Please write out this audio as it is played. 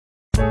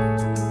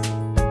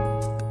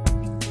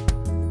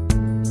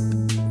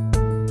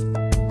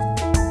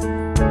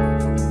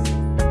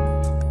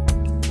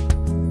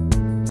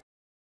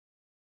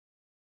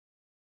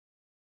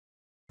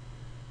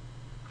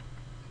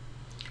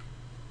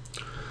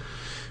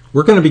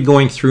We're going to be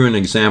going through an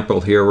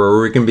example here where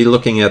we're going to be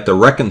looking at the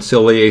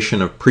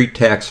reconciliation of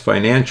pre-tax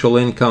financial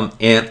income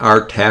and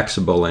our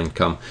taxable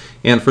income.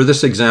 And for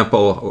this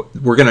example,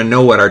 we're going to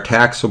know what our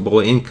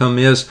taxable income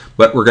is,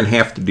 but we're going to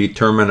have to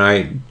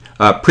determine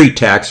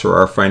pre-tax or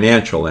our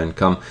financial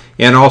income.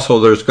 And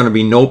also there's going to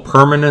be no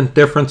permanent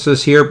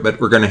differences here,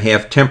 but we're going to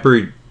have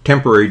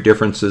temporary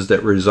differences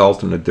that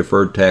result in a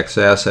deferred tax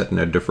asset and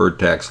a deferred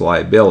tax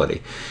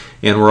liability.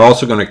 And we're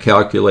also going to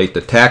calculate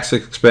the tax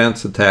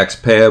expense, the tax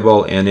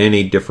payable, and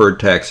any deferred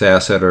tax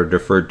asset or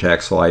deferred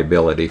tax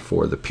liability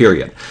for the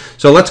period.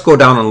 So let's go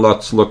down and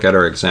let's look at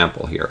our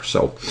example here.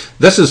 So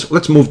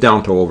let's move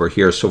down to over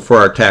here. So for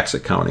our tax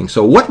accounting.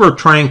 So what we're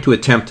trying to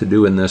attempt to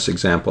do in this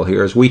example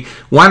here is we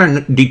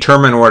want to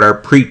determine what our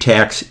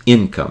pre-tax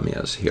income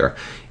is here.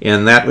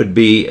 And that would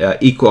be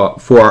equal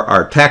for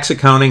our tax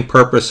accounting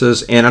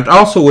purposes, and it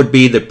also would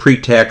be the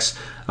pre-tax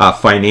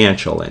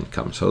financial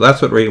income. So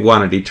that's what we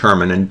want to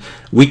determine, and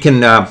we can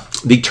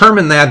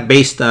determine that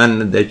based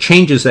on the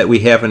changes that we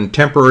have in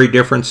temporary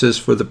differences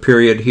for the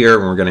period here.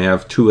 And we're going to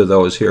have two of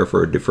those here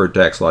for a deferred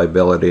tax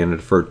liability and a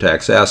deferred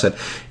tax asset,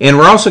 and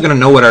we're also going to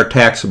know what our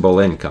taxable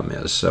income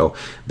is. So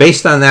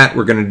based on that,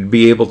 we're going to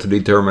be able to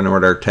determine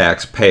what our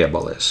tax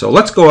payable is. So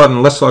let's go ahead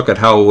and let's look at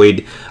how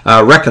we'd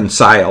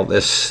reconcile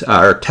this,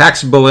 our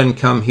taxable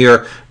income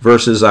here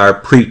versus our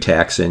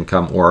pre-tax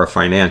income or our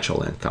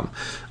financial income.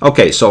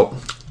 Okay, so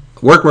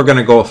what we're going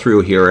to go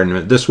through here,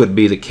 and this would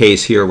be the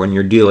case here when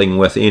you're dealing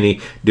with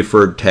any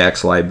deferred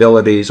tax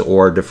liabilities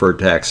or deferred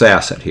tax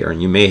asset here,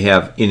 and you may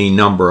have any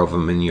number of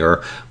them in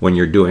when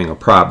you're doing a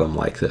problem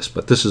like this,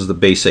 but this is the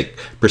basic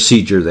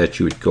procedure that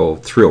you would go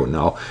through.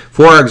 Now,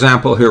 for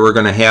example, here we're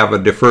going to have a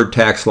deferred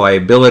tax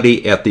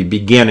liability at the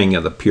beginning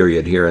of the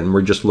period here, and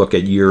we're just look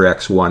at year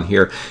X1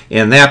 here,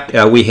 and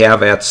that we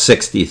have at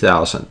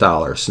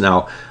 $60,000.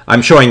 Now,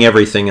 I'm showing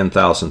everything in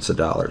thousands of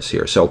dollars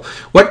here. So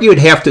what you'd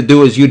have to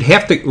do is you'd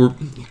have to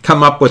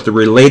come up with the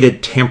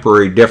related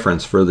temporary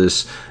difference for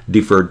this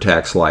deferred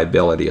tax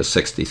liability of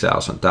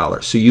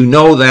 $60,000. So you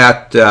know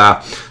that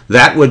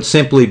that would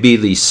simply be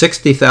the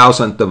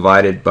 $60,000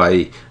 divided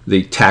by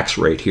the tax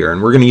rate here,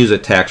 and we're going to use a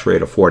tax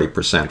rate of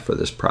 40% for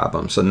this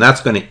problem. So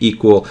that's going to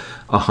equal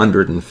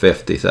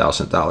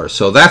 $150,000.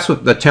 So that's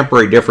what the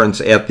temporary difference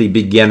at the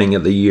beginning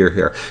of the year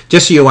here.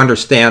 Just so you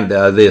understand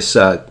this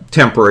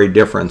temporary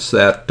difference,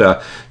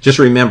 that just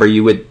remember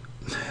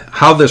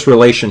how this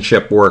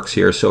relationship works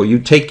here. So you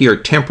take your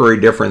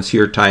temporary difference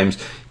here times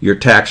your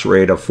tax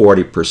rate of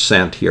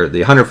 40% here,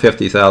 the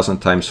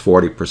 $150,000 times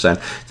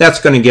 40%.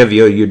 That's going to give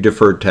you your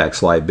deferred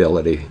tax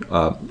liability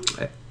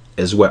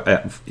as well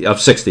of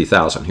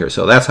 $60,000 here.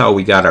 So that's how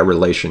we got our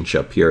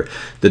relationship here,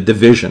 the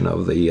division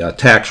of the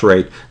tax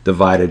rate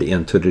divided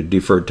into the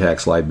deferred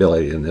tax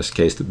liability, in this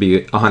case to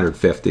be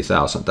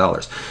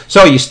 $150,000.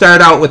 So you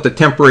start out with the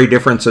temporary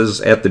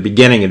differences at the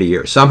beginning of the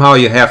year. Somehow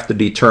you have to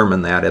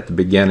determine that at the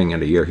beginning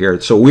of the year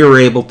here. So we were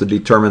able to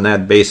determine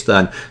that based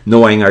on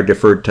knowing our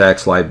deferred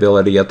tax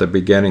liability at the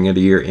beginning of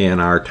the year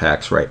and our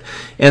tax rate.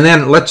 And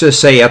then let's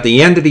just say at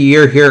the end of the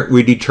year here,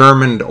 we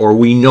determined, or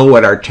we know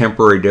what our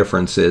temporary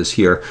difference is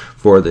here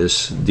for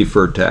this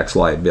deferred tax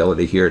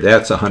liability here.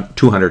 That's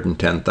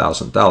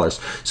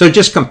 $210,000. So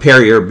just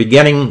compare your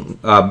beginning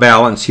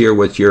balance here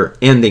with your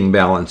ending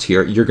balance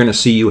here. You're going to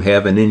see you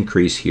have an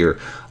increase here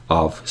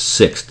of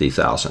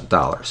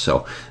 $60,000.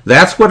 So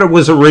that's what it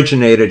was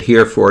originated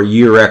here for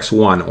year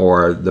X1,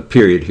 or the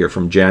period here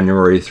from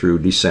January through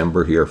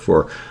December here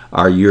for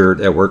our year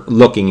that we're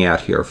looking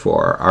at here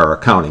for our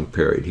accounting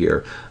period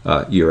here,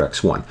 year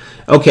X1.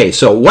 Okay,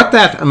 so what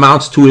that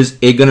amounts to is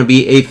going to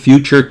be a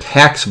future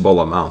taxable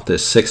amount,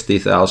 this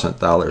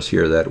 $60,000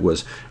 here that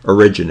was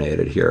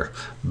originated here,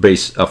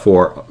 based on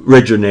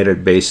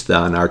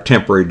our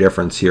temporary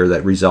difference here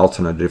that results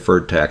in a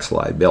deferred tax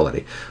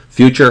liability.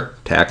 Future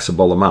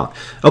taxable amount.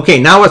 Okay,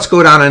 now let's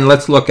go down and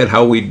let's look at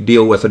how we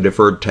deal with a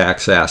deferred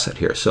tax asset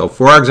here. So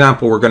for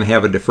example, we're going to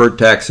have a deferred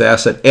tax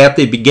asset at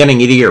the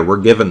beginning of the year. We're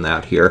given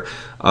that here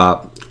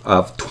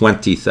of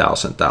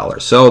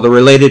 $20,000. So the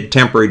related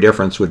temporary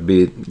difference would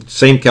be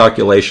same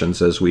calculations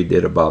as we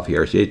did above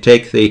here. So you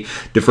take the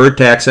deferred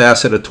tax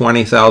asset of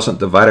 $20,000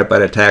 divided by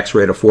the tax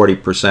rate of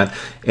 40%,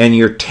 and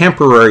your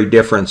temporary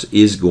difference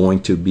is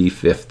going to be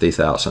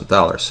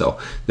 $50,000. So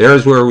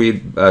there's where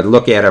we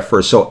look at it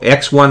first. So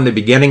X1, the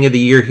beginning of the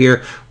year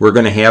here, we're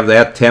going to have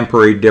that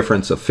temporary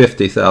difference of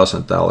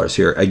 $50,000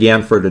 here,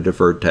 again for the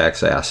deferred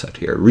tax asset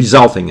here,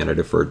 resulting in a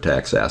deferred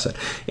tax asset.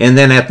 And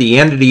then at the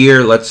end of the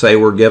year, let's say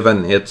we're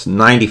given it's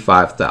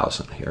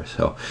 $95,000 here.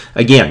 So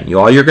again,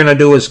 all you're going to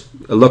do is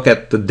look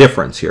at the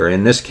difference here.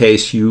 In this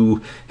case,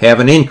 you have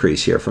an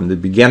increase here from the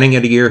beginning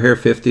of the year here,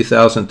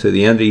 $50,000, to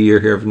the end of the year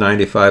here of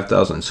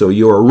 $95,000. So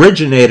you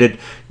originated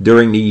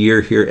during the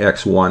year here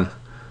X1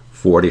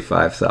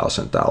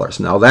 $45,000.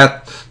 Now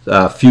that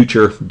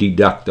future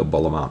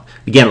deductible amount.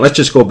 Again, let's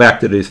just go back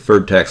to the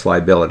deferred tax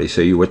liability.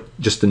 So you would,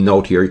 just a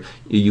note here,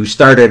 you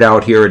started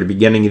out here at the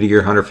beginning of the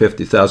year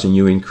 $150,000,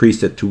 you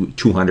increased it to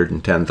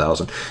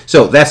 $210,000.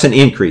 So that's an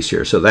increase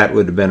here. So that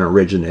would have been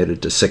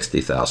originated to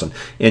 $60,000.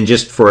 And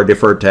just for a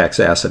deferred tax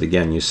asset,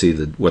 again, you see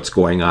what's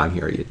going on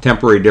here. Your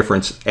temporary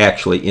difference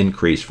actually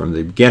increased from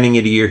the beginning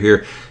of the year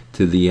here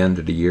to the end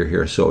of the year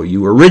here. So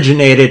you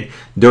originated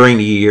during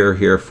the year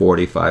here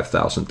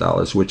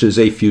 $45,000, which is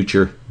a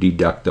future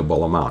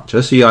deductible amount.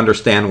 Just so you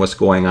understand what's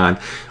going on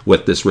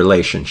with this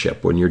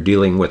relationship when you're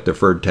dealing with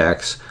deferred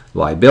tax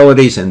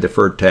liabilities and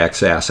deferred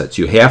tax assets.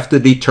 You have to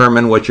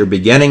determine what your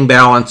beginning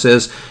balance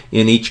is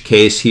in each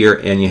case here,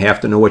 and you have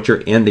to know what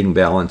your ending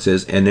balance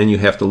is, and then you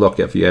have to look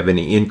if you have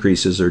any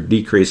increases or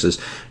decreases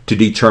to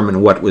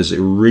determine what was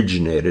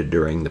originated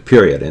during the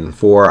period. And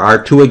for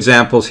our two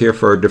examples here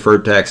for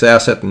deferred tax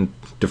asset and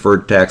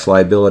deferred tax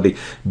liability,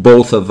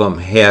 both of them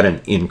had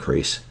an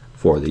increase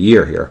for the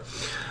year here.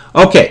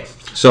 Okay,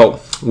 so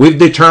we've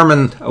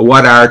determined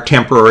what our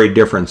temporary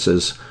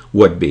differences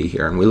would be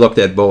here, and we looked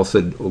at both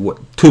the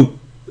two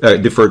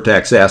deferred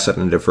tax asset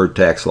and deferred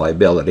tax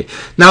liability.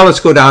 Now let's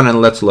go down and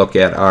let's look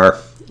at our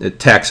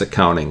tax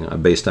accounting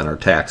based on our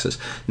taxes.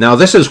 Now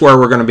this is where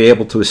we're going to be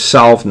able to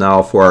solve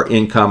now for our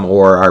income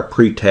or our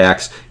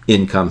pre-tax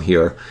income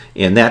here,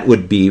 and that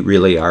would be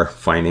really our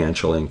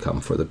financial income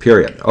for the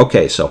period.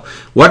 Okay, so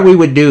what we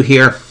would do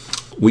here,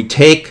 we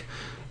take,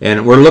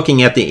 and we're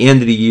looking at the end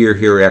of the year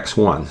here,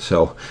 X1.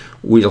 So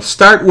we'll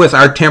start with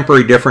our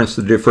temporary difference,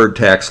 the deferred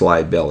tax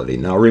liability.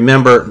 Now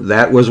remember,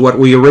 that was what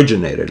we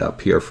originated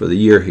up here for the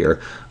year here,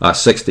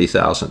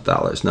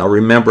 $60,000. Now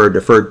remember,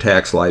 deferred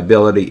tax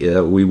liability,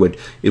 we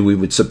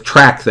would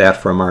subtract that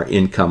from our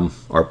income,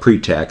 our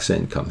pre-tax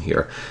income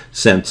here,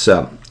 since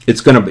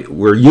it's going to be,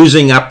 we're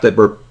using up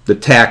the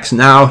tax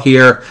now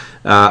here.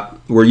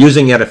 We're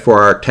using it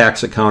for our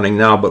tax accounting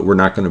now, but we're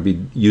not going to be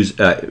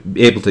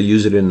able to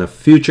use it in the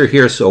future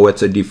here, so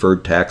it's a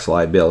deferred tax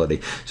liability.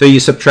 So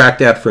you subtract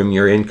that from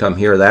your income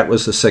here. That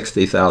was the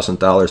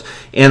 $60,000.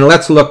 And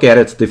let's look at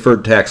its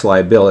deferred tax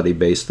liability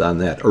based on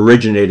that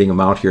originating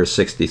amount here,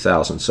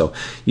 $60,000. So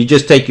you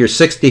just take your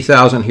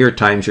 $60,000 here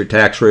times your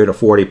tax rate of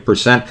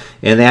 40%,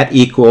 and that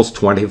equals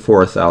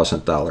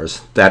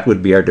 $24,000. That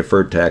would be our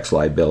deferred tax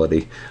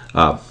liability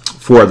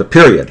for the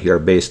period here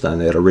based on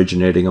that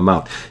originating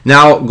amount.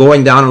 Now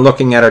going down and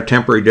looking at our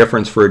temporary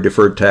difference for a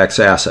deferred tax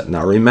asset.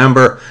 Now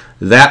remember,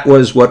 that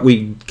was what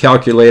we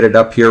calculated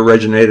up here,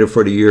 originated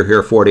for the year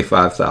here,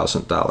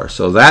 $45,000.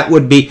 So that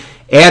would be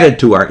added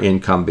to our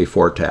income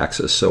before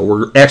taxes. So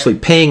we're actually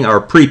paying or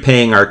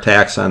prepaying our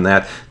tax on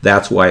that.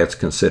 That's why it's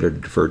considered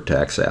a deferred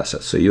tax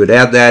asset. So you would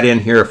add that in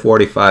here,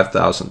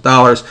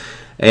 $45,000.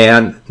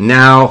 And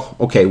now,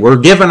 okay, we're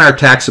given our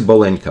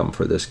taxable income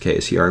for this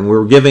case here, and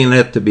we're giving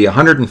it to be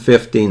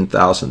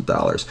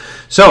 $115,000.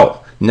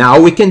 So now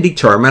we can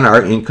determine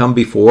our income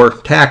before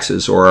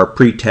taxes, or our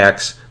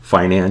pre-tax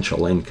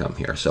financial income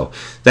here. So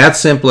that's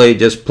simply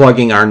just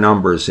plugging our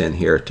numbers in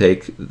here.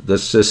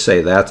 Let's just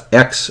say that's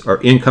X,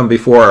 or income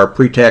before our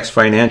pre-tax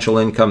financial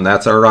income.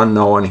 That's our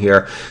unknown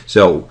here.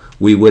 So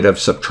we would have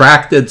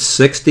subtracted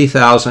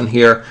 $60,000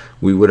 here.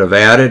 We would have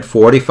added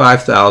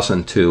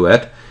 $45,000 to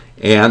it.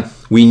 And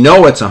we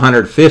know it's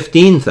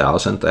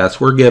 $115,000. That's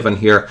what we're given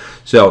here.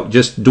 So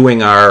just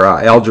doing our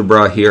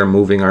algebra here,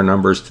 moving our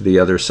numbers to the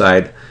other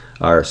side,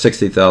 our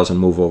 $60,000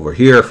 move over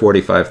here,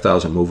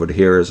 $45,000 move over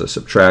here as a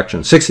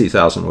subtraction,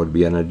 $60,000 would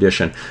be an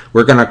addition.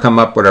 We're going to come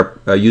up with our,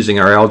 using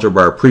our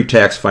algebra, our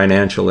pre-tax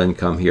financial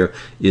income here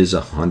is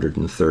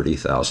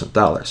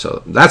 $130,000.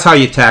 So that's how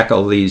you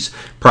tackle these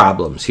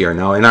problems here.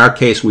 Now in our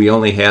case, we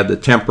only had the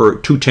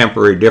two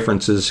temporary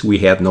differences. We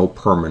had no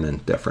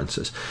permanent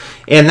differences.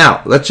 And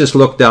now let's just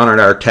look down at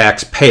our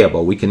tax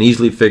payable. We can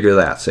easily figure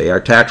that. Say our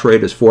tax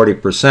rate is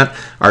 40%.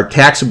 Our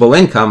taxable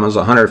income is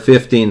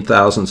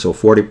 $115,000, so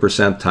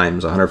 40% times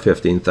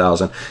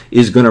 115,000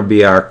 is going to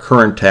be our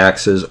current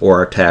taxes, or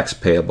our tax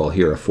payable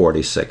here of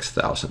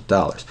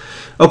 $46,000.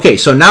 Okay,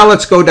 so now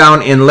let's go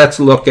down and let's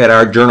look at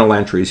our journal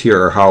entries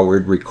here, or how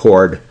we'd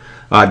record,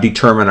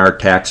 determine our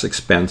tax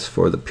expense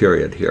for the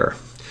period here.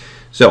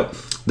 So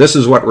this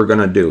is what we're going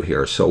to do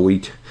here. So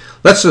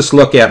let's just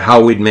look at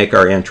how we'd make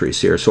our entries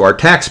here. So our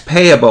tax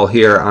payable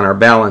here on our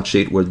balance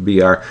sheet would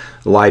be our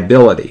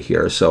liability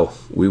here. So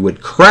we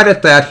would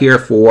credit that here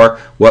for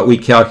what we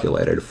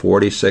calculated,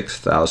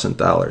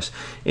 $46,000.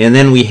 And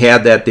then we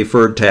had that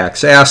deferred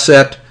tax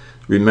asset.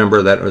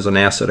 Remember, that was an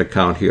asset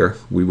account here.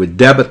 We would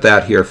debit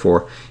that here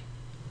for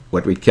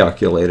what we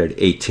calculated,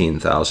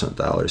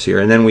 $18,000 here.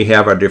 And then we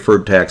have our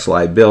deferred tax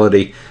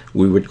liability.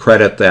 We would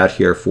credit that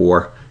here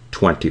for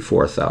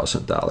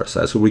 $24,000.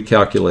 That's what we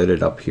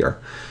calculated up here.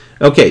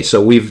 Okay,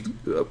 so we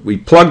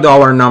plugged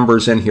all our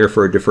numbers in here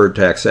for a deferred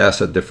tax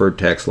asset, deferred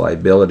tax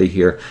liability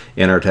here,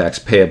 and our tax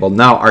payable.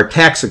 Now our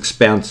tax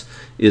expense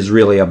is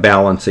really a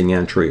balancing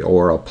entry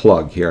or a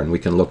plug here, and we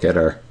can look at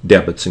our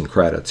debits and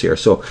credits here.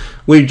 So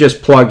we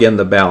just plug in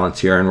the balance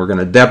here, and we're going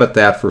to debit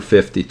that for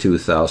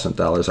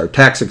 $52,000, our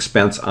tax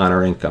expense on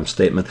our income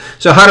statement.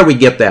 So how do we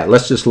get that?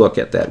 Let's just look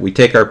at that. We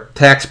take our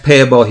tax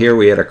payable here,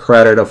 we had a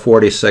credit of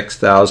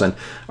 $46,000.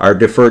 Our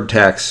deferred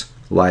tax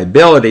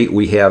liability,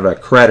 we have a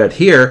credit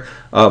here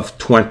of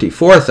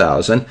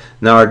 $24,000.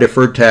 Now our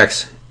deferred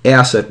tax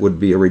asset would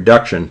be a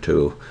reduction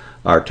to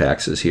our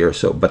taxes here.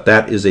 So, but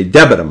that is a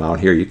debit amount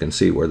here. You can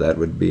see where that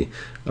would be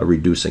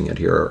reducing it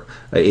here,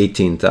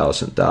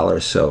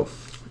 $18,000. So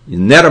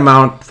net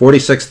amount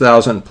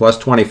 $46,000 plus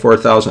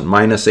 $24,000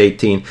 minus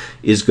 18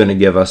 is going to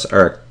give us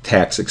our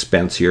tax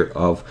expense here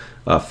of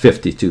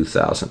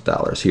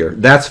 $52,000 here.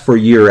 That's for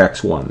year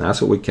X1.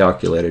 That's what we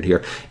calculated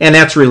here. And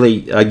that's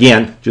really,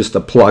 again, just a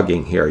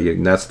plugging here.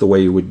 That's the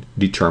way you would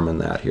determine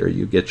that here.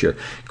 You get your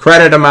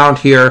credit amount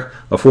here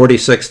of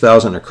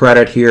 $46,000, a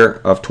credit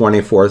here of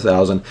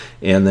 $24,000,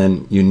 and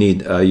then you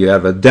need you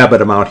have a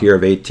debit amount here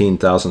of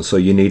 $18,000. So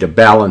you need a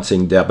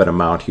balancing debit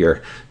amount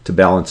here to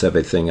balance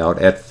everything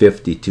out at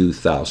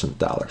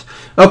 $52,000.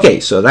 Okay,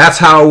 so that's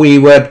how we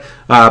would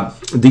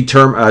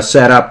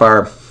set up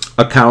our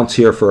accounts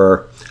here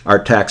for our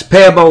tax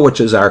payable,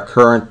 which is our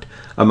current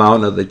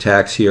amount of the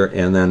tax here,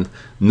 and then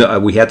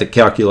we had to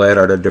calculate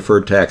our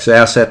deferred tax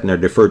asset and our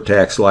deferred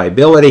tax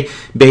liability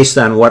based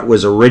on what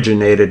was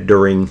originated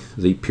during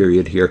the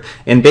period here.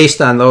 And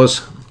based on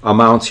those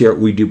amounts here,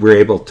 we were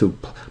able to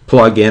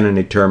plug in and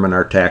determine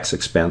our tax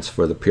expense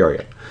for the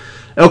period.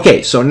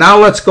 Okay, so now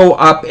let's go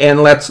up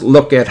and let's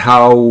look at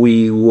how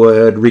we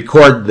would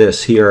record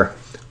this here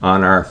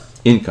on our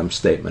income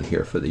statement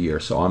here for the year.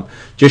 So I'm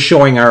just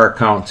showing our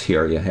accounts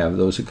here. You have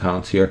those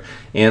accounts here,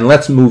 and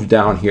let's move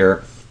down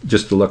here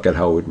just to look at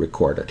how we'd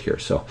record it here.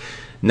 So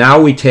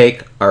now we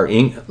take our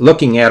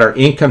looking at our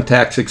income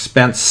tax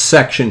expense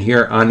section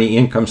here on the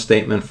income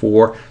statement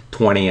for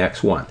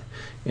 20X1,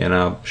 and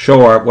I'll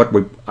show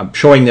I'm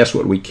showing this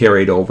what we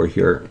carried over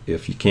here.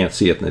 If you can't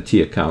see it in the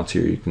T accounts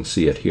here, you can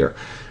see it here.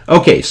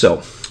 Okay,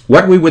 so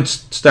what we would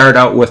start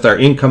out with our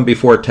income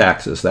before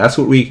taxes. That's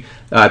what we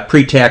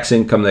pre-tax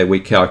income that we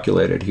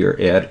calculated here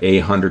at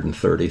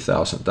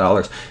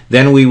 $130,000.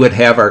 Then we would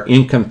have our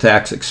income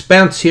tax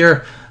expense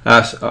here,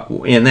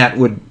 and that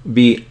would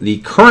be the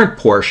current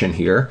portion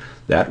here.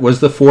 That was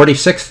the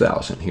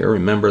 $46,000 here.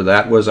 Remember,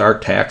 that was our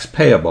tax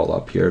payable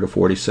up here to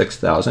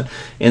 $46,000.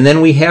 And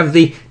then we have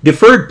the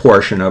deferred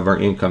portion of our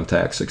income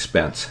tax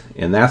expense,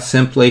 and that's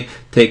simply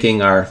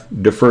taking our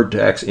deferred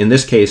tax. In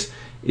this case,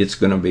 it's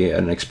going to be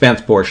an expense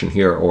portion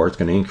here, or it's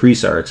going to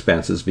increase our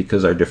expenses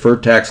because our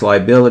deferred tax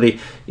liability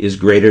is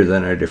greater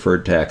than our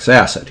deferred tax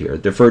asset here.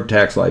 Deferred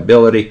tax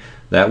liability,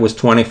 that was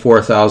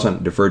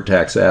 $24,000. Deferred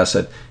tax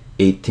asset,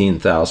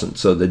 $18,000.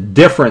 So the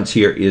difference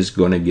here is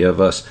going to give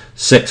us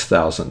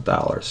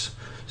 $6,000.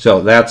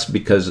 So that's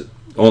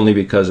only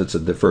because it's a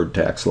deferred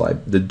tax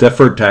the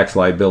deferred tax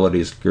liability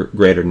is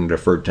greater than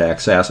deferred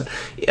tax asset.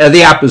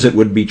 The opposite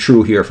would be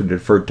true here. If a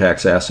deferred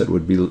tax asset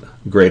would be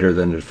greater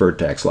than deferred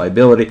tax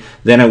liability,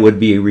 then it would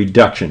be a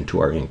reduction to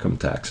our income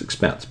tax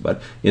expense.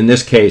 But in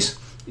this case,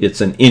 it's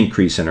an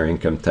increase in our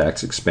income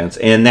tax expense,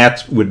 and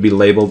that would be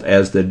labeled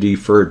as the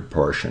deferred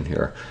portion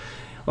here.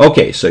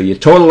 Okay, so you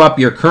total up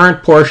your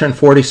current portion,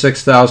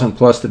 $46,000,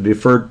 plus the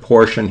deferred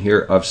portion here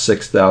of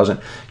 $6,000.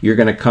 You're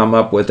going to come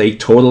up with a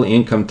total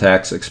income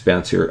tax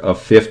expense here of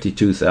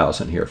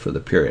 $52,000 here for the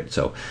period.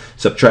 So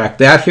subtract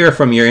that here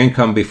from your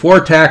income before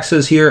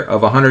taxes here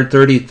of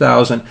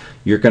 $130,000.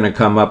 You're going to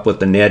come up with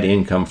the net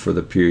income for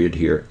the period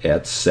here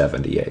at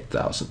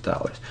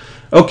 $78,000.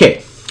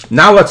 Okay,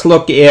 now let's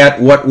look at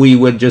what we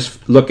would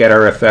just look at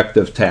our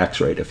effective tax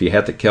rate if you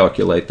had to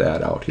calculate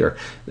that out here.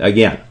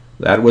 Again,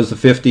 that was the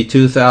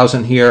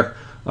 $52,000 here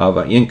of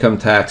an income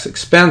tax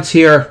expense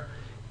here,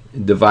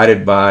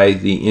 divided by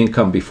the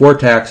income before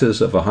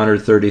taxes of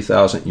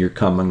 $130,000. You're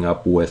coming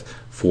up with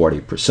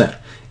 40%.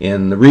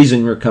 And the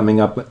reason you're coming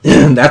up,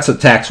 that's a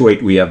tax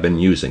rate we have been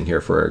using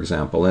here, for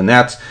example, and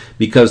that's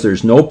because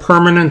there's no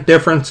permanent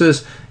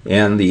differences,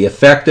 and the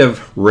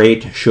effective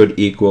rate should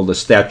equal the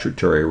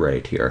statutory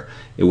rate here,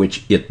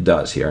 which it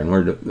does here. And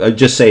we're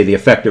just say the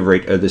effective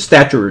rate, or the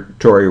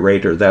statutory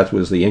rate, or that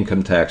was the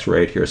income tax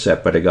rate here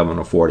set by the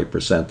government of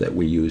 40% that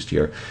we used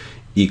here,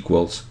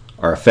 equals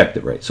our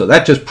effective rate. So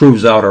that just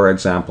proves out our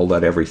example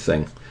that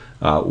everything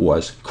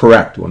was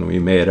correct when we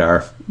made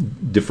our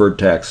deferred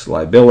tax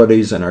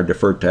liabilities and our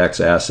deferred tax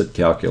asset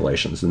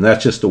calculations. And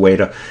that's just a way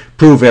to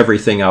prove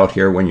everything out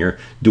here when you're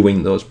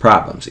doing those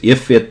problems.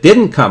 If it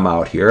didn't come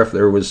out here, if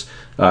there was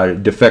a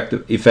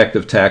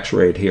effective tax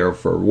rate here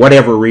for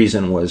whatever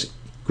reason was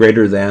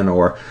greater than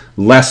or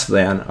less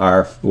than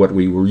what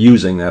we were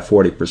using, that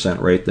 40%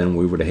 rate, then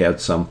we would have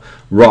had some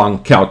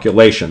wrong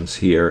calculations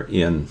here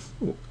in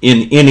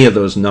any of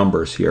those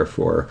numbers here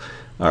for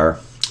our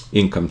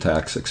income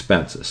tax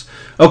expenses.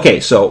 Okay,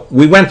 so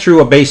we went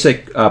through a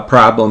basic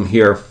problem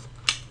here,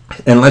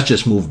 and let's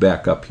just move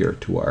back up here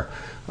to our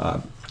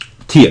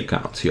T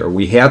accounts here.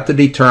 We had to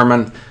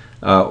determine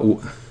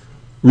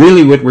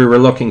really what we were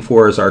looking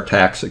for is our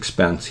tax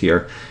expense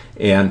here,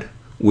 and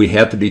we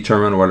had to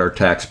determine what our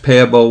tax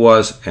payable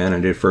was and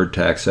a deferred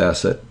tax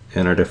asset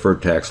and a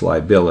deferred tax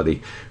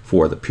liability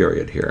for the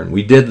period here. And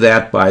we did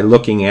that by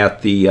looking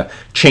at the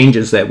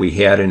changes that we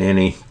had in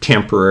any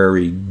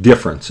temporary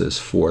differences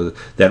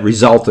that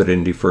resulted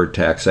in deferred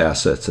tax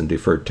assets and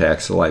deferred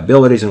tax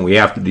liabilities. And we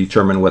have to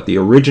determine what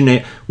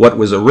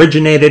was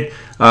originated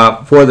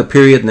for the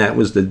period, and that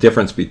was the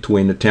difference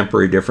between the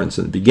temporary difference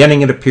in the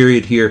beginning of the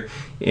period here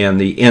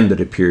and the end of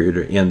the period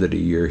or end of the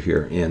year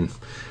here.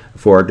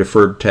 For a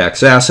deferred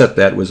tax asset,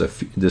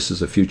 this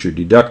is a future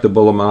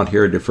deductible amount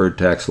here, a deferred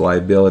tax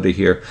liability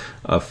here,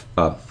 a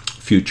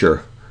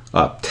future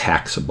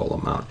taxable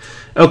amount.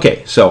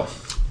 Okay, so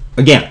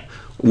again,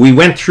 we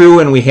went through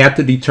and we had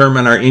to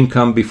determine our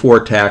income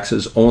before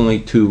taxes only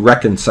to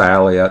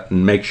reconcile it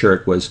and make sure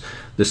it was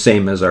the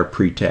same as our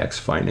pre-tax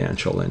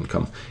financial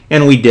income.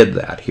 And we did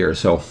that here.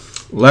 So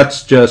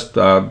let's just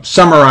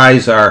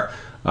summarize our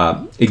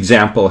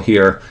example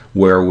here,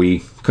 where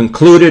we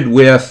concluded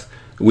with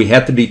we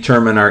had to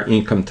determine our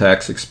income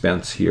tax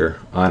expense here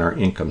on our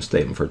income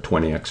statement for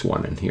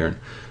 20X1 in here.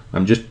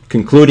 I'm just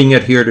concluding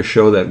it here to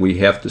show that we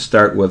have to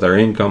start with our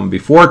income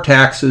before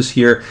taxes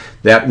here.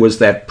 That was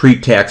that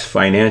pre-tax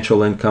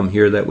financial income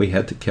here that we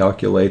had to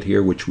calculate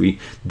here, which we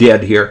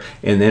did here.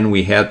 And then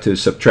we had to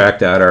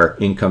subtract out our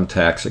income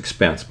tax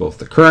expense, both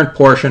the current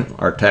portion,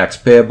 our tax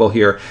payable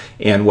here,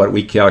 and what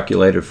we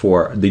calculated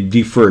for the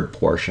deferred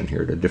portion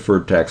here, the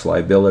deferred tax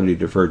liability,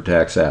 deferred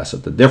tax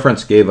asset. The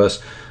difference gave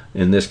us,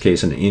 in this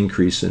case, an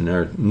increase in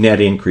our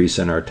net increase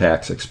in our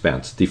tax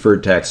expense.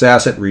 Deferred tax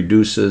asset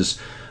reduces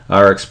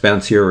our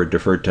expense here, or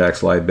deferred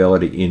tax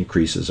liability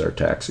increases our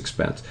tax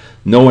expense.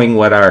 Knowing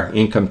what our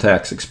income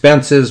tax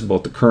expense is,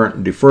 both the current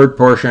and deferred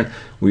portion,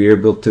 we are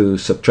able to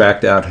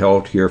subtract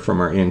out here from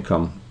our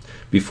income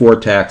before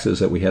taxes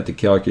that we had to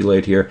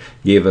calculate here,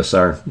 gave us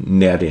our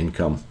net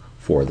income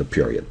for the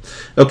period.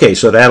 Okay,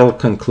 so that'll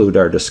conclude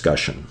our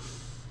discussion.